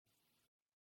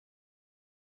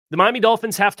The Miami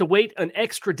Dolphins have to wait an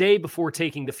extra day before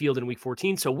taking the field in Week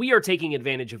 14, so we are taking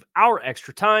advantage of our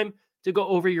extra time to go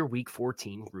over your Week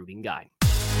 14 rooting guide.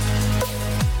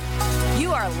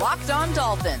 You are Locked On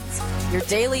Dolphins, your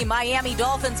daily Miami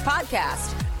Dolphins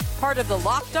podcast, part of the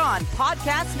Locked On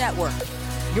Podcast Network,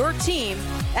 your team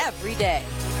every day.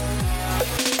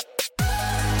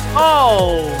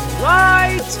 All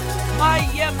right,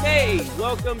 Miami.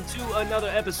 Welcome to another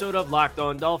episode of Locked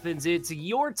On Dolphins. It's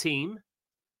your team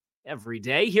every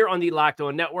day here on the Locked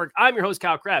On Network. I'm your host,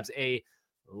 Kyle Krabs, a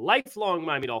lifelong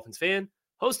Miami Dolphins fan,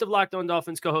 host of Locked On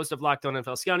Dolphins, co-host of Locked On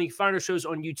NFL Scouting. You can find our shows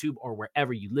on YouTube or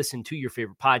wherever you listen to your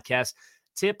favorite podcast.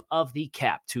 Tip of the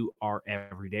cap to our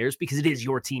everydayers, because it is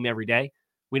your team every day.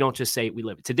 We don't just say it, we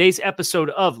live it. Today's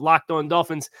episode of Locked On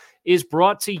Dolphins is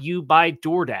brought to you by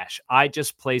DoorDash. I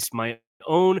just placed my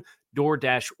own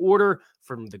DoorDash order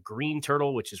from the Green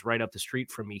Turtle, which is right up the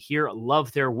street from me here. I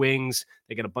love their wings.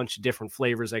 They got a bunch of different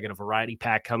flavors. I got a variety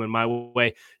pack coming my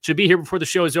way. Should be here before the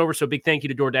show is over, so big thank you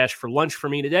to DoorDash for lunch for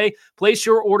me today. Place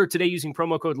your order today using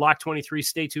promo code LOCK23.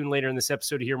 Stay tuned later in this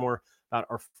episode to hear more about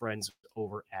our friends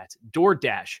over at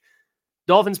DoorDash.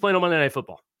 Dolphins playing on Monday Night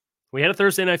Football. We had a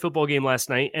Thursday Night Football game last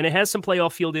night, and it has some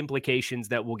playoff field implications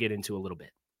that we'll get into a little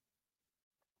bit.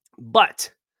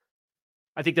 But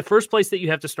I think the first place that you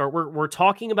have to start, we're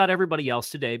talking about everybody else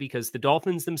today because the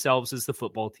Dolphins themselves as the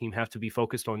football team have to be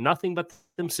focused on nothing but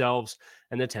themselves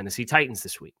and the Tennessee Titans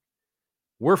this week.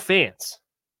 We're fans.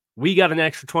 We got an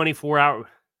extra 24 hours.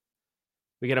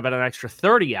 We got about an extra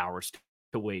 30 hours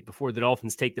to wait before the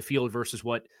Dolphins take the field versus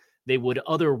what they would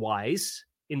otherwise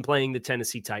in playing the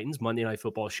Tennessee Titans, Monday Night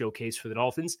Football showcase for the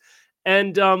Dolphins.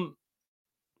 And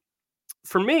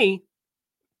for me,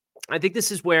 I think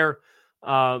this is where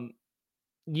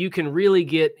you can really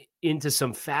get into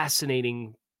some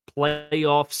fascinating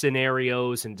playoff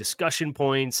scenarios and discussion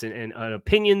points and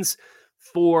opinions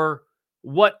for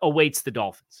what awaits the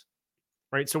Dolphins,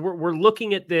 right? So we're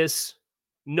looking at this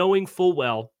knowing full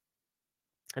well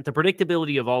that the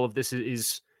predictability of all of this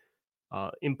is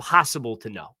impossible to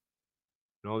know.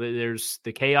 You know, there's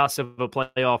the chaos of a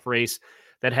playoff race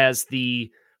that has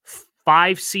the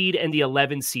 5 seed and the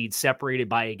 11 seed separated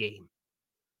by a game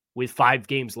with 5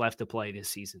 games left to play this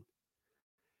season.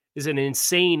 Is an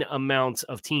insane amount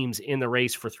of teams in the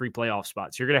race for 3 playoff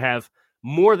spots. You're going to have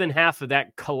more than half of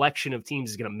that collection of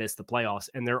teams is going to miss the playoffs,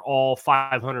 and they're all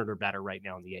 500 or better right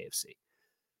now in the AFC.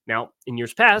 Now, in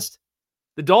years past,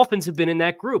 the Dolphins have been in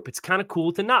that group. It's kind of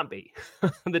cool to not be.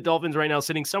 The Dolphins right now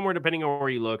sitting somewhere, depending on where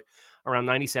you look, around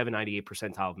 97, 98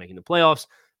 percentile of making the playoffs.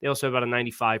 They also have about a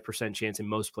 95% chance in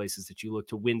most places that you look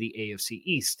to win the AFC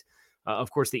East.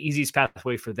 Of course, the easiest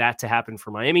pathway for that to happen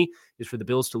for Miami is for the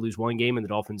Bills to lose 1 game and the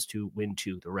Dolphins to win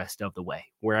 2 the rest of the way.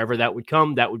 Wherever that would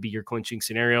come, that would be your clinching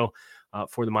scenario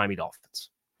for the Miami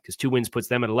Dolphins. Because 2 wins puts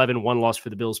them at 11, 1 loss for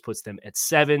the Bills puts them at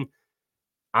 7.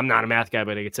 I'm not a math guy,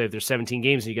 but I could say if there's 17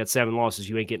 games and you got 7 losses,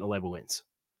 you ain't getting 11 wins.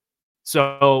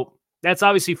 So that's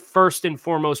obviously first and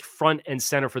foremost front and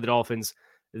center for the Dolphins.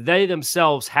 They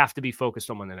themselves have to be focused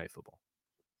on Monday Night Football.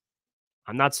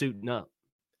 I'm not suiting up,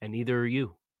 and neither are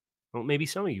you. Well, maybe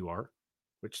some of you are,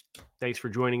 which thanks for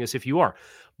joining us if you are.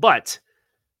 But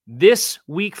this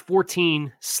Week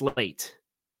 14 slate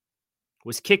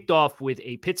was kicked off with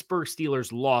a Pittsburgh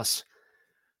Steelers loss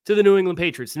to the New England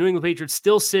Patriots. The New England Patriots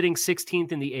still sitting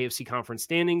 16th in the AFC conference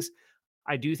standings.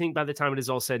 I do think by the time it is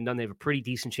all said and done, they have a pretty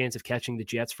decent chance of catching the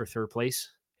Jets for 3rd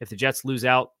place. If the Jets lose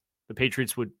out, the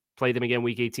Patriots would play them again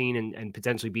Week 18 and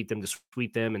potentially beat them to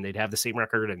sweep them, and they'd have the same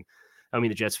record. And I mean,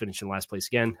 the Jets finished in last place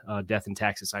again. Death and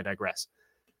taxes, I digress.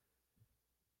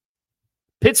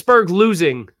 Pittsburgh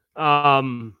losing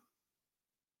kind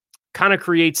of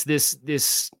creates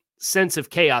this sense of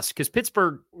chaos because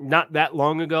Pittsburgh, not that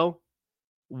long ago,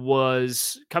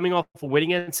 was coming off a win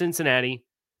against Cincinnati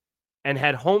and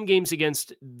had home games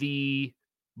against the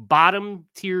bottom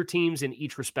tier teams in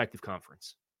each respective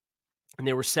conference. And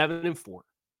they were 7-4.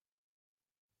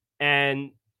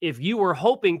 And if you were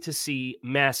hoping to see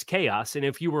mass chaos, and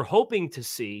if you were hoping to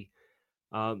see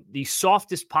the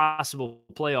softest possible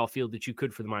playoff field that you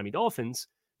could for the Miami Dolphins,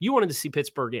 you wanted to see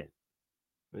Pittsburgh in.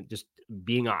 Just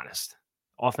being honest.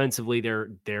 Offensively,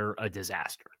 they're a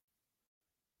disaster.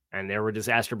 And they were a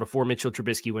disaster before Mitchell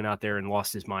Trubisky went out there and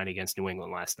lost his mind against New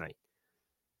England last night.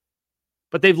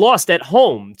 But they've lost at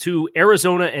home to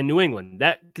Arizona and New England.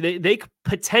 That they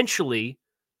potentially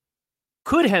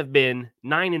could have been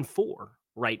 9-4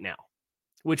 right now,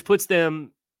 which puts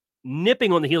them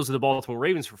nipping on the heels of the Baltimore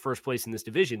Ravens for first place in this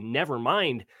division. Never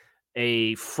mind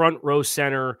a front row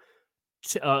center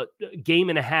game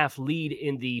and a half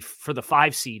lead for the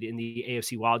 5 seed in the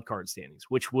AFC wildcard standings,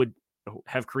 which would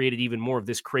have created even more of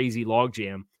this crazy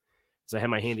logjam So I have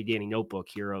my handy dandy notebook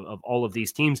here of all of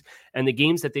these teams and the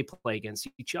games that they play against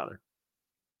each other.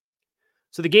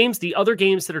 So the other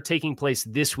games that are taking place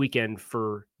this weekend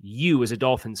for you as a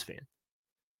Dolphins fan.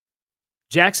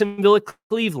 Jacksonville at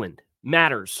Cleveland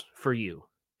matters for you.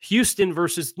 Houston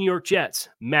versus New York Jets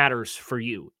matters for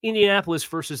you. Indianapolis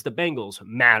versus the Bengals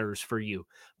matters for you.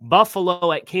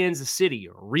 Buffalo at Kansas City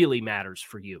really matters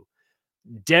for you.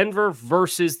 Denver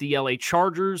versus the LA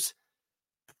Chargers,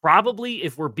 probably,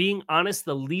 if we're being honest,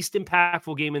 the least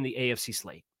impactful game in the AFC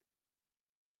slate.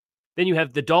 Then you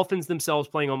have the Dolphins themselves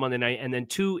playing on Monday night, and then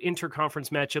two interconference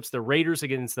matchups, the Raiders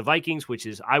against the Vikings, which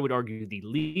is, I would argue, the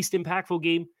least impactful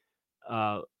game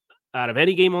out of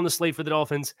any game on the slate for the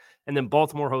Dolphins, and then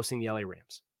Baltimore hosting the LA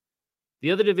Rams.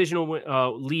 The other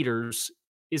divisional leaders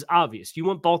is obvious. You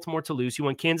want Baltimore to lose. You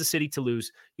want Kansas City to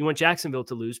lose. You want Jacksonville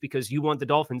to lose because you want the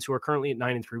Dolphins, who are currently at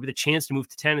 9-3, with a chance to move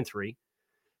to 10-3,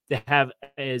 to have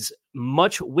as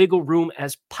much wiggle room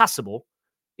as possible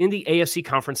in the AFC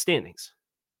conference standings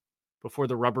before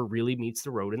the rubber really meets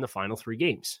the road in the final three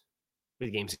games. The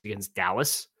games against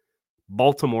Dallas,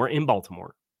 Baltimore in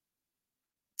Baltimore,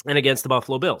 and against the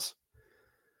Buffalo Bills.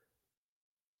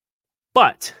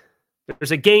 But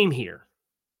there's a game here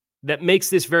that makes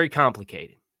this very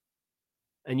complicated.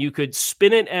 And you could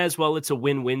spin it as, well, it's a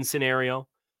win-win scenario.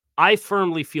 I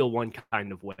firmly feel one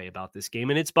kind of way about this game,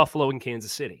 and it's Buffalo and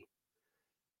Kansas City.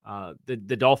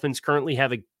 The Dolphins currently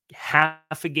have a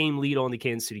half a game lead on the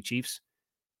Kansas City Chiefs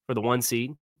for the 1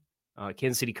 seed.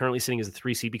 Kansas City currently sitting as a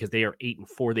 3 seed because they are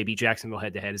 8-4. They beat Jacksonville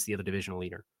head-to-head as the other divisional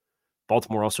leader.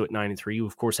 Baltimore also at 9-3. You,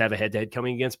 of course, have a head-to-head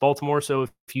coming against Baltimore. So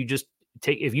if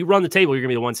you run the table, you're going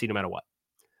to be the 1 seed no matter what.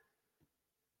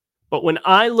 But when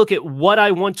I look at what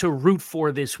I want to root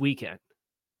for this weekend,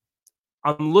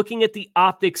 I'm looking at the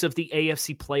optics of the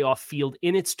AFC playoff field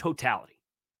in its totality.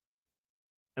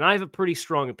 And I have a pretty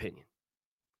strong opinion.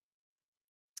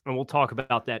 And we'll talk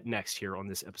about that next here on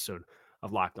this episode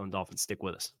of Locked On Dolphins. Stick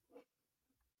with us.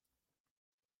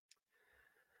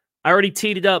 I already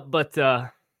teed it up, but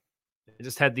I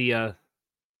just had the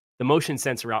motion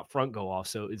sensor out front go off.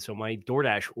 So my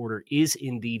DoorDash order is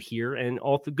indeed here, and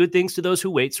all the good things to those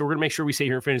who wait. So we're going to make sure we stay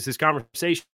here and finish this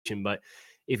conversation. But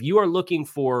if you are looking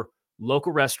for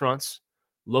local restaurants,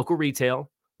 local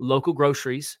retail, local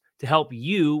groceries to help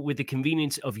you with the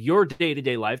convenience of your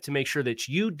day-to-day life, to make sure that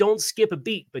you don't skip a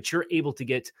beat, but you're able to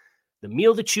get the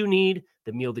meal that you need,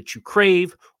 the meal that you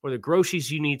crave, or the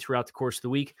groceries you need throughout the course of the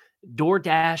week,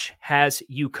 DoorDash has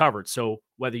you covered. So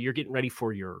whether you're getting ready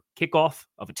for your kickoff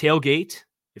of a tailgate,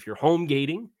 if you're home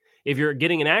gating, if you're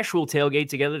getting an actual tailgate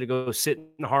together to go sit in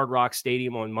the Hard Rock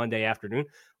Stadium on Monday afternoon,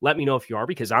 let me know if you are,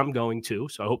 because I'm going to.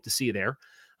 So I hope to see you there.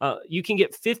 You can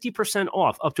get 50%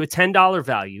 off up to a $10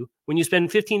 value when you spend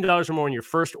 $15 or more on your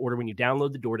first order when you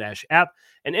download the DoorDash app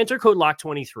and enter code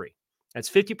LOCK23. That's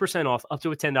 50% off up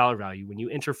to a $10 value when you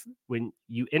enter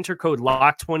code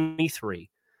LOCK23.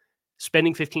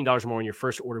 Spending $15 or more on your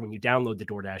first order when you download the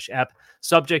DoorDash app.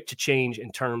 Subject to change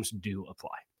and terms do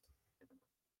apply.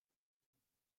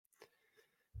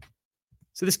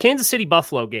 So this Kansas City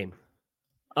Buffalo game,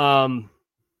 I'm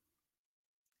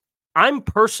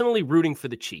personally rooting for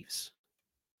the Chiefs.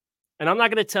 And I'm not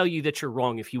going to tell you that you're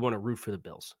wrong if you want to root for the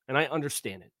Bills. And I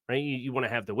understand it, right? You want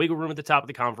to have the wiggle room at the top of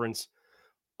the conference,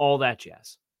 all that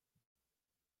jazz.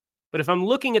 But if I'm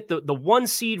looking at the 1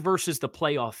 seed versus the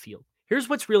playoff field, here's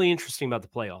what's really interesting about the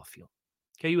playoff field.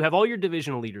 Okay, you have all your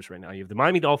divisional leaders right now. You have the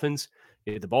Miami Dolphins,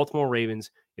 you have the Baltimore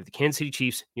Ravens, you have the Kansas City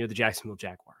Chiefs, you have the Jacksonville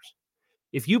Jaguars.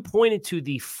 If you pointed to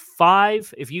the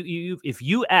five, if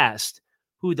you asked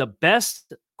who the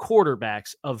best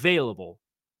quarterbacks available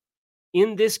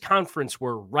in this conference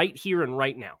were right here and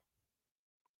right now,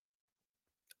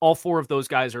 all four of those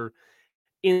guys are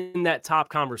in that top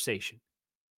conversation.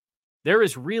 There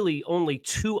is really only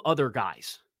two other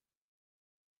guys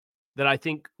that I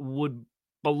think would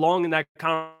belong in that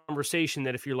conversation,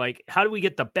 that if you're like, how do we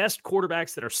get the best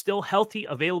quarterbacks that are still healthy,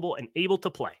 available, and able to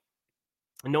play?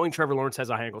 And knowing Trevor Lawrence has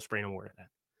a high ankle sprain, I'm aware of that.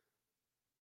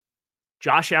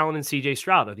 Josh Allen and CJ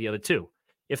Stroud are the other two.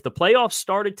 If the playoffs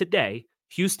started today,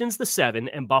 Houston's the 7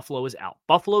 and Buffalo is out.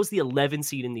 Buffalo's the 11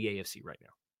 seed in the AFC right now.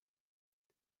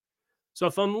 So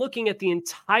if I'm looking at the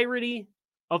entirety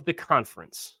of the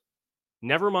conference,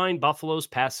 never mind Buffalo's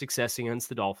past success against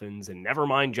the Dolphins, and never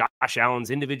mind Josh Allen's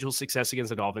individual success against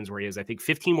the Dolphins, where he has, I think,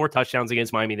 15 more touchdowns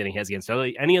against Miami than he has against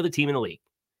any other team in the league.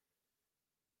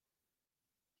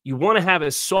 You want to have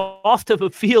as soft of a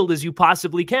field as you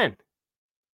possibly can.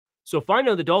 So if I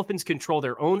know the Dolphins control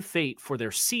their own fate for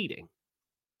their seeding,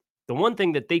 the one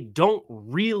thing that they don't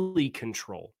really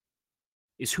control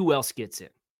is who else gets in.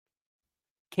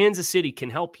 Kansas City can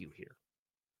help you here.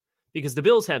 because the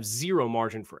Bills have zero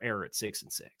margin for error at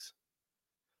 6-6.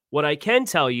 What I can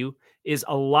tell you is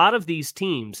a lot of these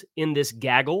teams in this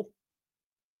gaggle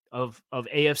of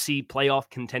AFC playoff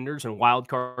contenders and wild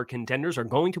card contenders are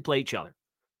going to play each other.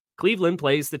 Cleveland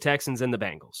plays the Texans and the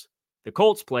Bengals. The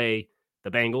Colts play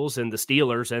the Bengals and the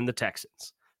Steelers and the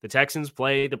Texans. The Texans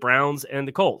play the Browns and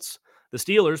the Colts. The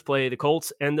Steelers play the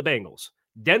Colts and the Bengals.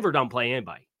 Denver don't play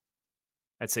anybody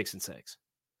at 6-6.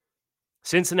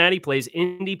 Cincinnati plays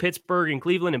Indy, Pittsburgh, and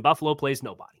Cleveland, and Buffalo plays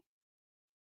nobody.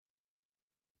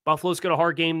 Buffalo's got a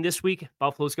hard game this week.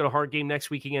 Buffalo's got a hard game next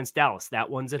week against Dallas. That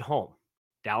one's at home.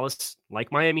 Dallas,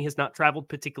 like Miami, has not traveled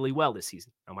particularly well this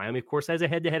season. Now, Miami, of course, has a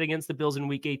head-to-head against the Bills in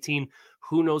Week 18.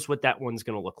 Who knows what that one's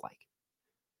going to look like?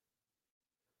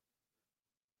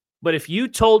 But if you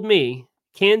told me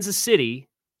Kansas City,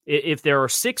 if there are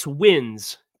 6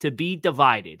 wins to be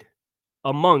divided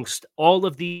amongst all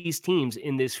of these teams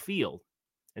in this field,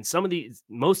 and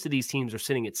most of these teams are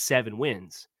sitting at 7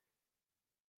 wins.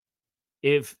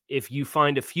 If you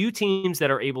find a few teams that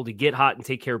are able to get hot and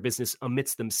take care of business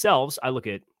amidst themselves, I look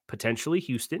at potentially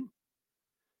Houston.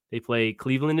 They play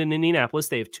Cleveland and Indianapolis.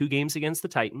 They have 2 games against the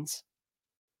Titans.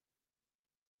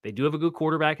 They do have a good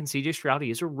quarterback in C.J. Stroud. He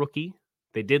is a rookie.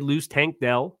 They did lose Tank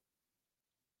Dell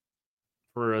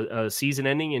for a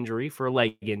season-ending injury, for a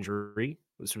leg injury.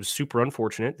 This was super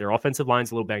unfortunate. Their offensive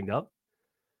line's a little banged up.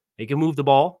 They can move the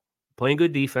ball, playing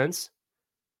good defense.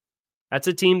 That's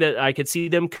a team that I could see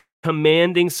them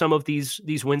commanding some of these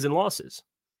wins and losses.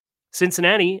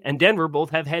 Cincinnati and Denver both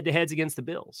have head-to-heads against the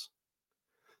Bills.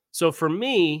 So for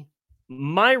me,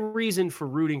 my reason for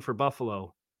rooting for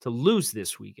Buffalo to lose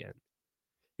this weekend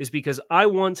is because I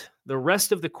want the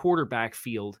rest of the quarterback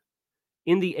field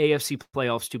in the AFC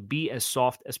playoffs to be as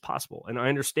soft as possible. And I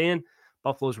understand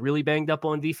Buffalo's really banged up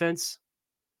on defense.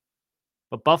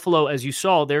 But Buffalo, as you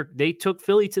saw, they took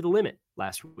Philly to the limit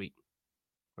last week,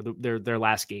 or their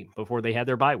last game before they had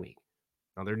their bye week.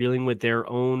 Now they're dealing with their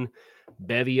own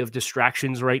bevy of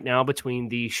distractions right now between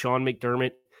the Sean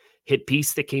McDermott hit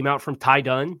piece that came out from Ty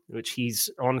Dunn, which he's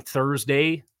on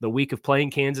Thursday, the week of playing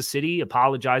Kansas City,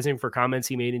 apologizing for comments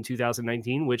he made in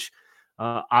 2019, which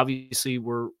obviously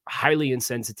were highly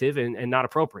insensitive and not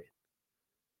appropriate.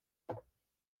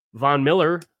 Von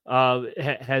Miller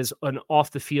has an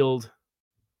off-the-field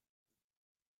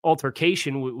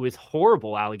altercation with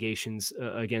horrible allegations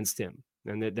against him.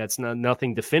 And that's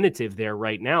nothing definitive there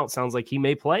right now. It sounds like he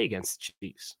may play against the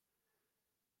Chiefs.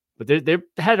 But they've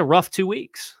had a rough 2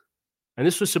 weeks. And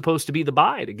this was supposed to be the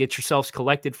bye to get yourselves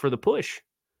collected for the push.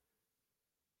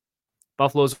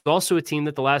 Buffalo's also a team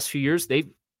that the last few years,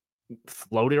 they've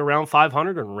floated around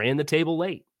 500 and ran the table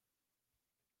late.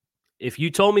 If you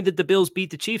told me that the Bills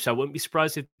beat the Chiefs, I wouldn't be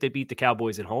surprised if they beat the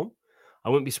Cowboys at home. I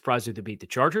wouldn't be surprised if they beat the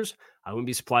Chargers. I wouldn't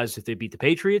be surprised if they beat the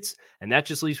Patriots. And that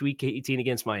just leaves Week 18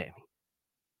 against Miami.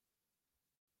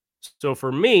 So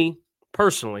for me,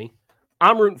 personally,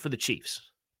 I'm rooting for the Chiefs.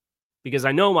 Because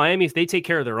I know Miami, if they take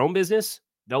care of their own business,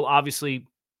 they'll obviously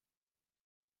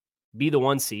be the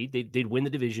 1 seed. They'd win the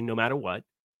division no matter what.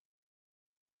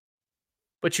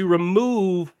 But you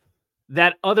remove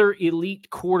that other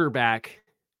elite quarterback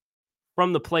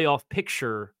from the playoff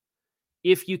picture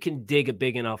if you can dig a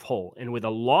big enough hole. And with a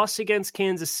loss against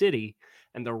Kansas City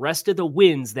and the rest of the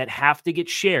wins that have to get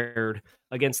shared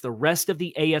against the rest of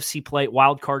the AFC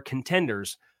wildcard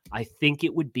contenders, I think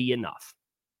it would be enough.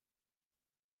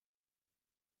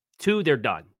 2, they're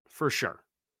done for sure.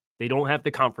 They don't have the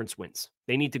conference wins.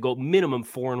 They need to go minimum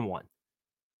 4-1.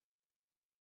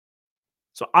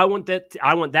 So I want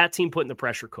that team put in the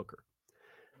pressure cooker.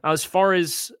 As far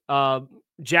as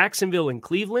Jacksonville and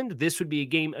Cleveland, this would be a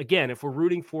game, again, if we're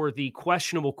rooting for the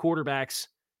questionable quarterbacks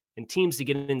and teams to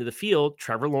get into the field,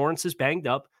 Trevor Lawrence is banged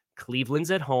up.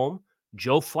 Cleveland's at home.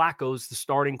 Joe Flacco's the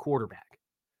starting quarterback.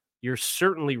 You're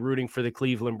certainly rooting for the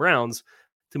Cleveland Browns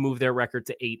to move their record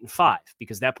to 8-5,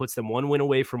 because that puts them 1 win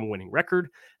away from a winning record.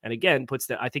 And again,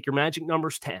 I think your magic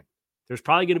number's 10. There's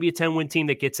probably going to be a 10-win team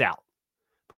that gets out.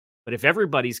 But if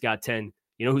everybody's got 10,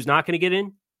 you know who's not going to get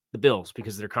in? The Bills,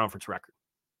 because of their conference record.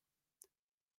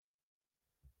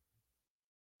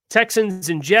 Texans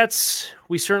and Jets,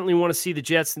 we certainly want to see the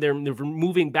Jets. They're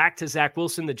moving back to Zach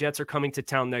Wilson. The Jets are coming to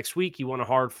town next week. You want a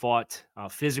hard-fought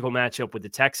physical matchup with the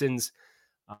Texans.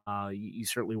 You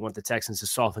certainly want the Texans to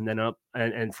soften them up.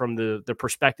 And from the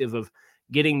perspective of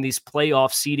getting this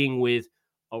playoff seeding with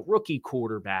a rookie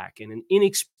quarterback and an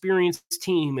inexperienced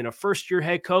team and a first-year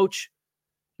head coach,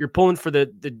 you're pulling for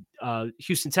the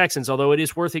Houston Texans, although it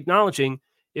is worth acknowledging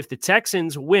if the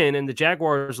Texans win and the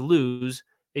Jaguars lose,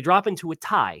 they drop into a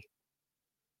tie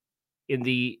in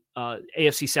the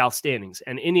AFC South standings.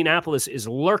 And Indianapolis is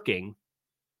lurking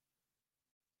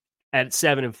at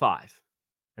 7-5.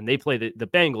 And they play the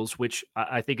Bengals, which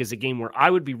I think is a game where I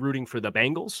would be rooting for the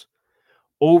Bengals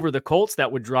over the Colts.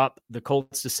 That would drop the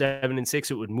Colts to 7-6.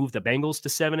 It would move the Bengals to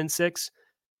 7-6.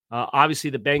 Obviously,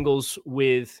 the Bengals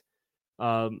with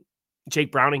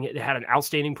Jake Browning had an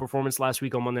outstanding performance last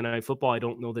week on Monday Night Football. I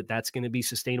don't know that that's going to be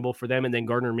sustainable for them. And then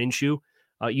Gardner Minshew,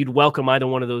 you'd welcome either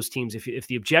one of those teams. If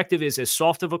the objective is as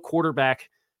soft of a quarterback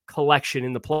collection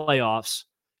in the playoffs,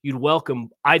 you'd welcome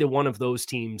either one of those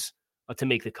teams to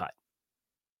make the cut.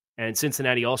 And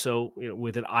Cincinnati also,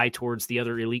 with an eye towards the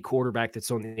other elite quarterback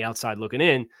that's on the outside looking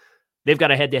in, they've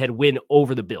got a head-to-head win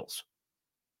over the Bills.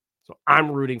 So I'm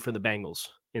rooting for the Bengals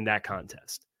in that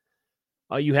contest.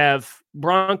 You have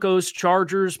Broncos,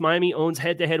 Chargers. Miami owns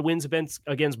head-to-head wins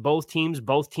against both teams.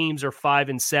 Both teams are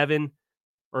 5-7.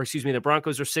 Or excuse me, the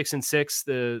Broncos are 6-6.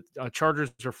 The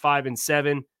Chargers are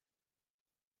 5-7.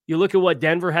 You look at what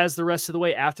Denver has the rest of the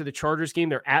way after the Chargers game.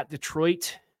 They're at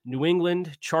Detroit, New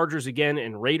England, Chargers again,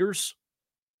 and Raiders.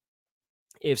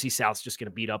 AFC South's just going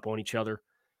to beat up on each other.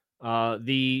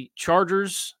 The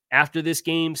Chargers, after this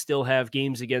game, still have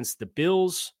games against the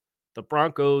Bills, the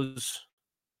Broncos,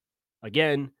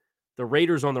 again, the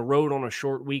Raiders on the road on a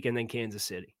short week, and then Kansas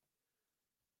City.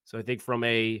 So I think from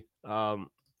a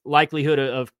likelihood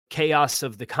of chaos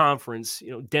of the conference,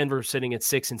 Denver sitting at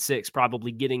 6-6,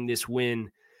 probably getting this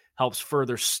win helps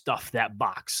further stuff that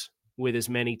box with as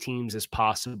many teams as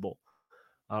possible.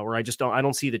 Where I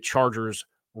don't see the Chargers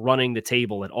running the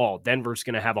table at all. Denver's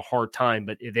going to have a hard time,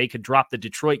 but if they could drop the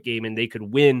Detroit game and they could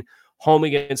win home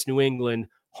against New England,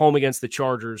 home against the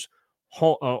Chargers,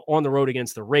 on the road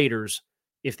against the Raiders,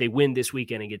 if they win this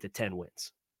weekend and get to 10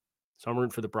 wins. So I'm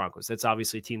rooting for the Broncos. That's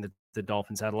obviously a team that the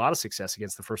Dolphins had a lot of success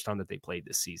against the first time that they played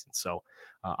this season. So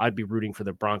I'd be rooting for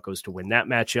the Broncos to win that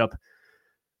matchup.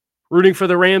 Rooting for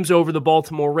the Rams over the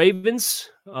Baltimore Ravens,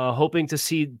 hoping to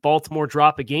see Baltimore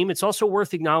drop a game. It's also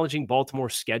worth acknowledging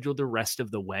Baltimore's schedule the rest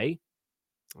of the way.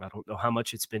 I don't know how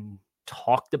much it's been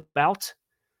talked about,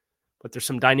 but there's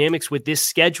some dynamics with this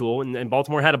schedule, and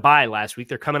Baltimore had a bye last week.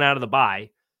 They're coming out of the bye,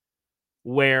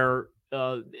 where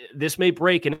this may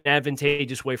break an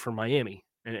advantageous way for Miami.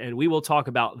 And we will talk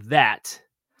about that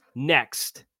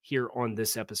next here on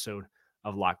this episode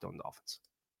of Locked On Dolphins.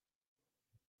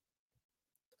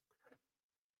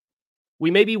 We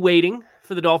may be waiting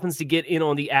for the Dolphins to get in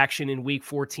on the action in Week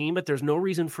 14, but there's no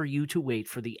reason for you to wait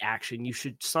for the action. You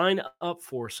should sign up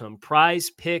for some Prize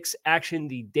Picks action,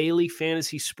 the daily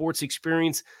fantasy sports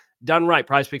experience done right.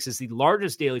 Prize Picks is the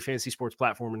largest daily fantasy sports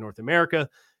platform in North America.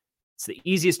 It's the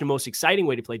easiest and most exciting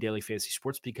way to play daily fantasy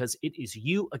sports because it is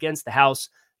you against the house,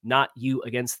 not you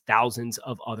against thousands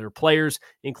of other players,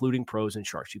 including pros and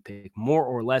sharks. You pick more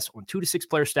or less on 2 to 6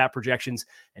 player stat projections,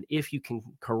 and if you can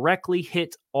correctly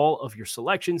hit all of your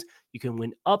selections, you can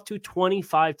win up to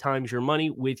 25 times your money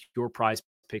with your Prize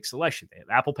Pick selection. They have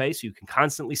Apple Pay, so you can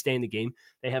constantly stay in the game.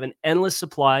 They have an endless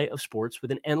supply of sports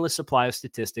with an endless supply of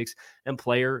statistics and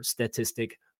player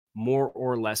statistic more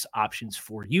or less options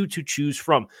for you to choose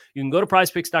from. You can go to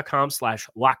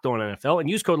prizepicks.com/LockedOnNFL and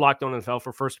use code LockedOnNFL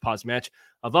for first deposit match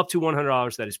of up to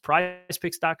 $100. That is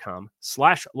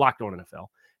prizepicks.com/LockedOnNFL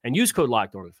and use code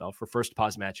LockedOnNFL for first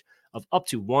deposit match of up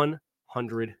to $100.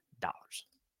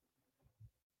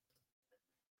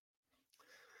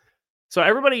 So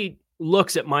everybody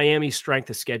looks at Miami's strength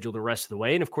of schedule the rest of the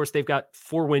way. And of course, they've got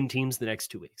 4-win teams the next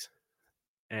 2 weeks.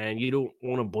 And you don't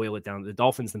want to boil it down. The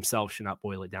Dolphins themselves should not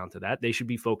boil it down to that. They should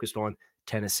be focused on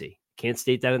Tennessee. Can't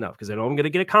state that enough because I know I'm going to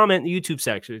get a comment in the YouTube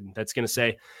section that's going to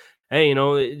say, hey,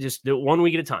 just do it 1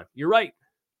 week at a time. You're right.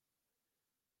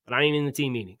 But I ain't in the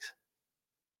team meetings.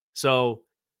 So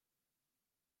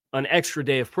an extra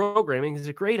day of programming is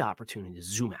a great opportunity to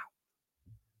zoom out.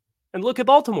 And look at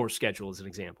Baltimore's schedule as an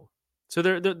example. So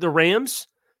the Rams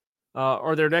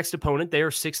are their next opponent. They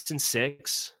are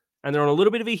 6-6. And they're on a little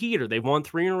bit of a heater. They've won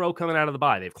 3 in a row coming out of the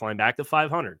bye. They've climbed back to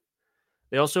 500.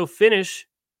 They also finish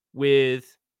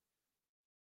with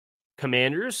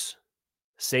Commanders,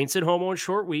 Saints at home on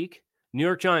short week, New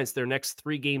York Giants, their next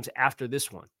 3 games after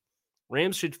this one.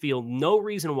 Rams should feel no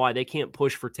reason why they can't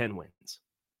push for 10 wins.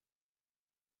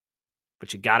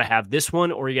 But you got to have this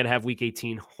one or you got to have Week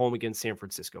 18 home against San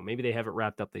Francisco. Maybe they have it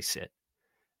wrapped up, they sit.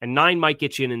 And 9 might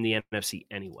get you in the NFC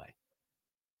anyway.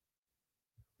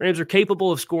 Rams are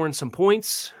capable of scoring some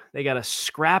points. They got a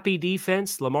scrappy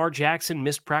defense. Lamar Jackson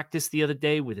missed practice the other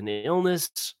day with an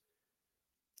illness.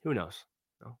 Who knows?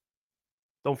 No.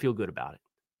 Don't feel good about it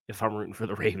if I'm rooting for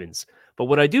the Ravens. But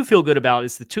what I do feel good about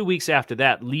is the 2 weeks after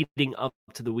that leading up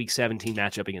to the Week 17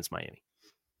 matchup against Miami.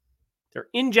 They're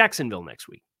in Jacksonville next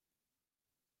week.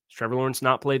 Does Trevor Lawrence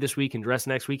not play this week and dress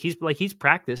next week? He's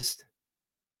practiced.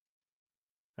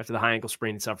 after the high ankle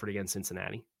sprain he suffered against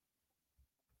Cincinnati.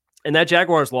 And that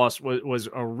Jaguars loss was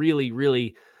a really,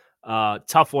 really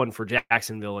tough one for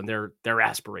Jacksonville and their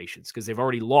aspirations, because they've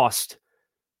already lost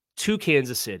to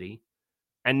Kansas City,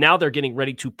 and now they're getting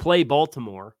ready to play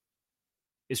Baltimore.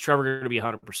 Is Trevor going to be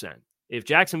 100%? If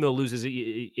Jacksonville loses,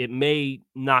 it may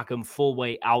knock them full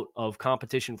way out of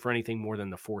competition for anything more than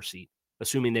the 4 seed,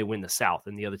 assuming they win the South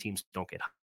and the other teams don't get high.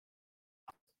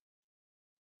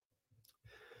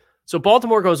 So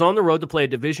Baltimore goes on the road to play a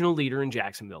divisional leader in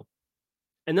Jacksonville.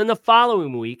 And then the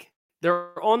following week,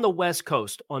 they're on the West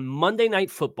Coast on Monday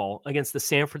Night Football against the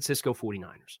San Francisco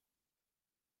 49ers.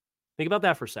 Think about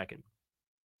that for a second.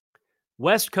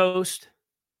 West Coast,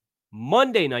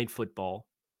 Monday Night Football,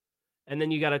 and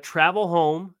then you got to travel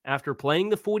home after playing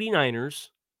the 49ers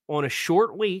on a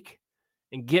short week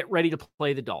and get ready to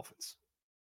play the Dolphins.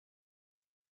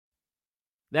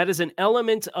 That is an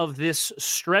element of this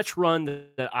stretch run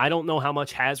that I don't know how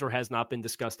much has or has not been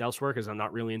discussed elsewhere, because I'm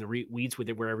not really in the weeds with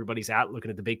it where everybody's at looking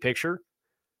at the big picture.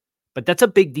 But that's a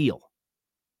big deal.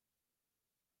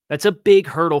 That's a big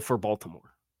hurdle for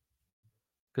Baltimore,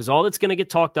 because all that's going to get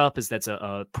talked up is that's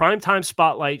a primetime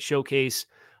spotlight showcase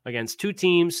against two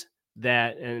teams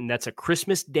and that's a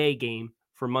Christmas Day game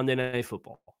for Monday Night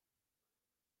Football.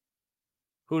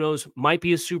 Who knows? Might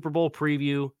be a Super Bowl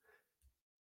preview.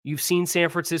 You've seen San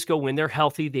Francisco when they're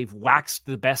healthy. They've waxed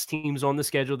the best teams on the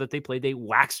schedule that they played. They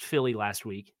waxed Philly last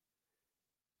week.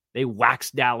 They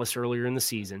waxed Dallas earlier in the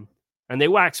season. And they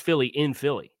waxed Philly in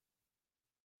Philly.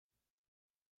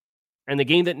 And the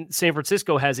game that San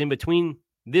Francisco has in between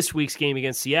this week's game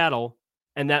against Seattle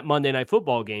and that Monday Night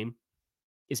Football game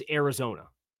is Arizona,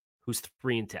 who's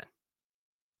 3-10.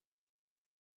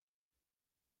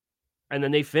 And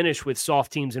then they finish with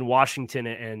soft teams in Washington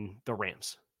and the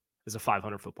Rams as a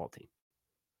 500 football team.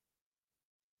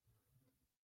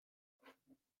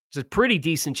 There's a pretty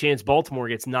decent chance Baltimore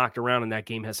gets knocked around and that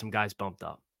game has some guys bumped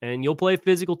up. And you'll play a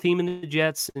physical team in the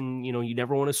Jets, and you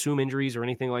never want to assume injuries or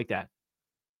anything like that.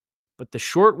 But the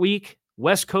short week,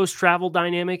 West Coast travel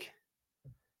dynamic,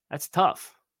 that's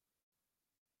tough.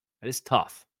 That is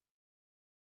tough.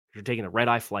 You're taking a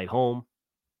red-eye flight home.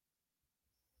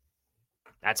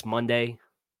 That's Monday.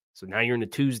 So now you're into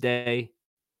Tuesday.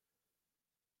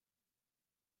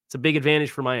 It's a big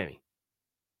advantage for Miami.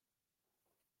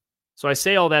 So I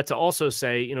say all that to also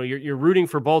say, you're rooting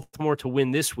for Baltimore to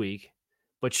win this week,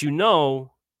 but you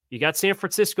got San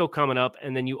Francisco coming up,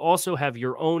 and then you also have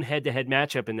your own head-to-head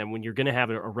matchup in them when you're going to have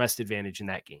a rest advantage in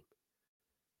that game.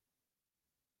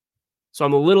 So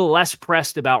I'm a little less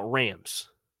pressed about Rams.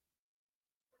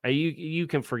 You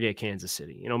can forget Kansas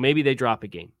City. Maybe they drop a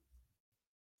game.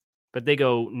 But they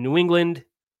go New England,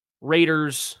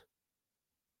 Raiders,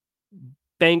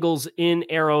 Bengals in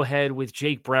Arrowhead with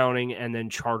Jake Browning, and then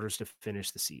Chargers to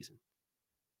finish the season.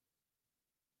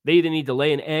 They either need to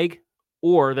lay an egg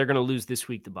or they're going to lose this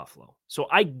week to Buffalo. So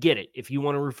I get it if you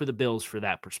want to root for the Bills for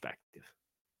that perspective.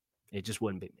 It just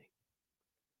wouldn't be me.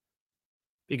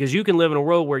 Because you can live in a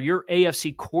world where your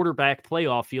AFC quarterback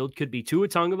playoff field could be Tua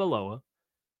Tagovailoa,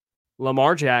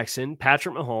 Lamar Jackson,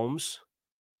 Patrick Mahomes,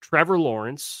 Trevor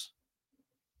Lawrence,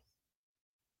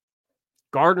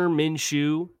 Gardner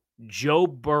Minshew, Joe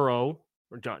Flacco,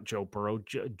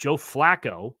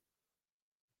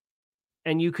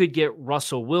 and you could get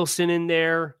Russell Wilson in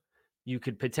there. You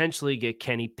could potentially get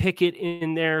Kenny Pickett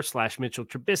in there / Mitchell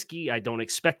Trubisky. I don't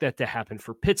expect that to happen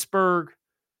for Pittsburgh.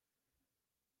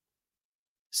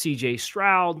 CJ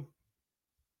Stroud.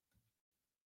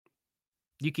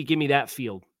 You could give me that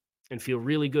field and feel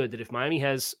really good that if Miami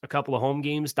has a couple of home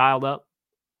games dialed up,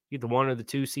 you get the 1 or the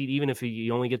 2 seed, even if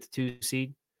you only get the 2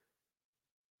 seed,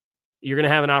 you're going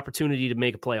to have an opportunity to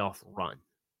make a playoff run,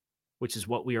 which is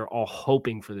what we are all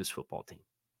hoping for this football team.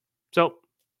 So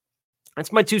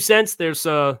that's my 2 cents. There's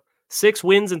 6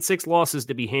 wins and 6 losses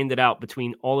to be handed out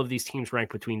between all of these teams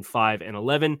ranked between 5 and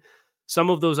 11. Some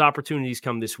of those opportunities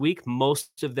come this week.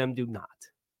 Most of them do not.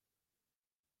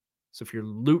 So if you're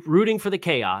rooting for the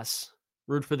chaos,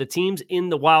 root for the teams in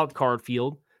the wild card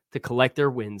field to collect their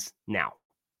wins now.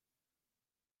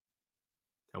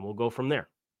 And we'll go from there.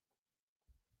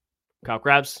 Kyle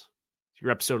Krabs,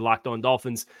 your episode of Locked On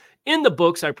Dolphins in the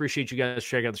books. I appreciate you guys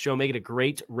checking out the show. Make it a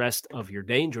great rest of your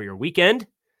day. Enjoy your weekend.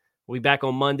 We'll be back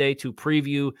on Monday to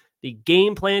preview the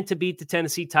game plan to beat the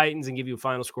Tennessee Titans and give you a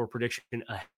final score prediction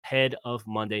ahead of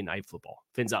Monday Night Football.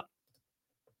 Fins up.